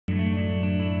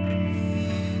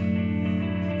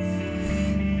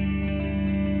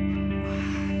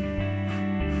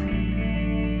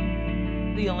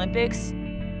Olympics,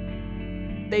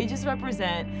 they just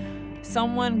represent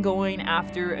someone going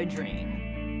after a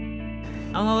dream.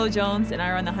 I'm Lolo Jones, and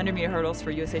I run the 100-meter hurdles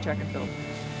for USA Track and Field.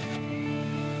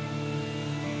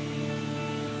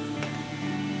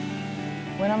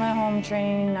 When I'm at home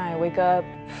training, I wake up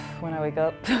when I wake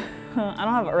up. I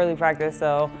don't have early practice,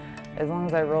 so as long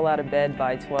as I roll out of bed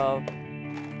by 12.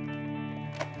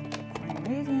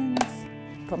 Raisins,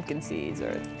 pumpkin seeds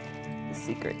are the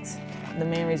secrets. The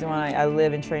main reason why I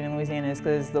live and train in Louisiana is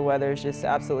because the weather is just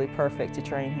absolutely perfect to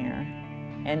train here,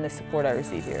 and the support I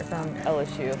receive here from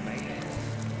LSU.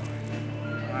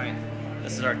 All right,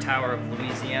 this is our Tower of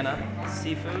Louisiana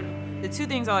seafood. The two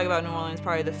things I like about New Orleans,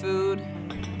 probably the food.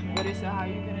 How are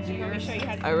you gonna do yours?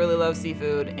 I really love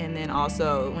seafood, and then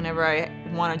also whenever I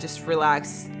want to just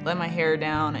relax, let my hair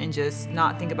down, and just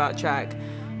not think about track,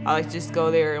 I like to just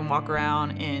go there and walk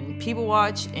around and people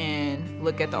watch and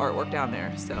look at the artwork down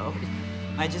there. So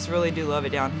I just really do love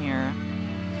it down here.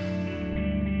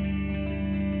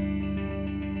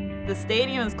 The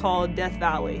stadium is called Death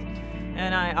Valley.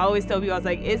 And I always tell people, I was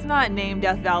like, it's not named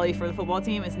Death Valley for the football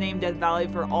team, it's named Death Valley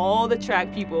for all the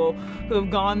track people who have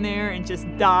gone there and just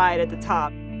died at the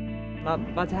top. I'm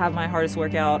about to have my hardest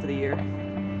workout of the year.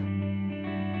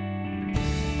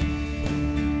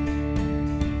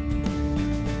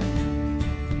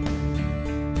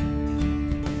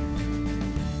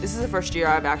 This is the first year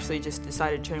I've actually just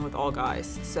decided to train with all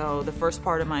guys. So the first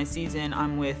part of my season,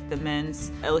 I'm with the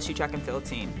men's LSU track and field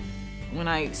team. When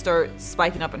I start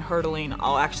spiking up and hurdling,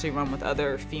 I'll actually run with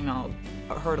other female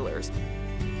hurdlers.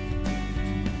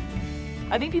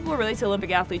 I think people relate to Olympic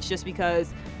athletes just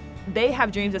because they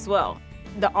have dreams as well.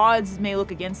 The odds may look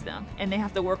against them, and they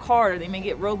have to work hard, or they may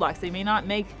get roadblocks. They may not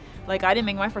make, like I didn't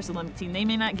make my first Olympic team, they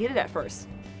may not get it at first.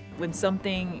 When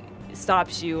something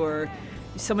stops you or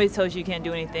somebody tells you you can't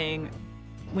do anything,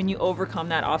 when you overcome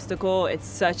that obstacle, it's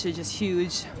such a just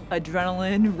huge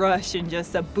adrenaline rush and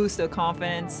just a boost of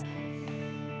confidence.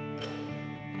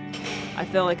 I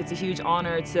feel like it's a huge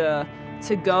honor to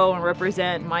go and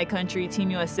represent my country, Team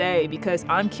USA, because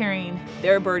I'm carrying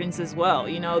their burdens as well.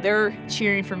 You know, they're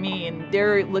cheering for me and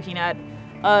they're looking at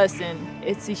us, and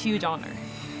it's a huge honor.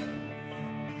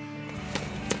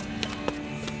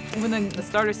 When the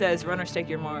starter says, runners take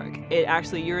your mark,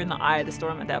 you're in the eye of the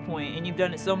storm at that point, and you've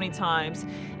done it so many times.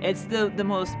 It's the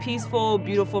most peaceful,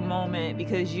 beautiful moment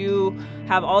because you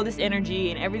have all this energy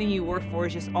and everything you work for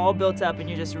is just all built up and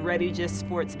you're just ready just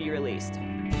for it to be released.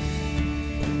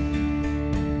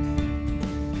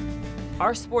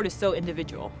 Our sport is so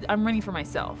individual. I'm running for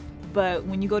myself, but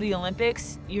when you go to the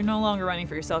Olympics, you're no longer running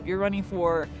for yourself. You're running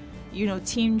for, you know,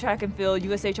 team track and field,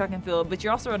 USA track and field, but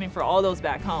you're also running for all those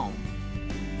back home.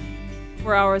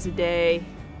 4 hours a day,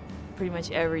 pretty much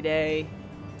every day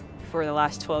for the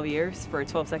last 12 years for a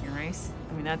 12-second race.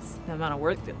 I mean, that's the amount of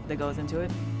work that goes into it.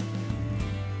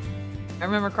 I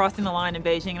remember crossing the line in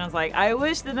Beijing and I was like, I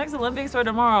wish the next Olympics were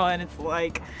tomorrow, and it's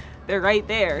like, they're right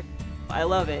there. I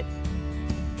love it.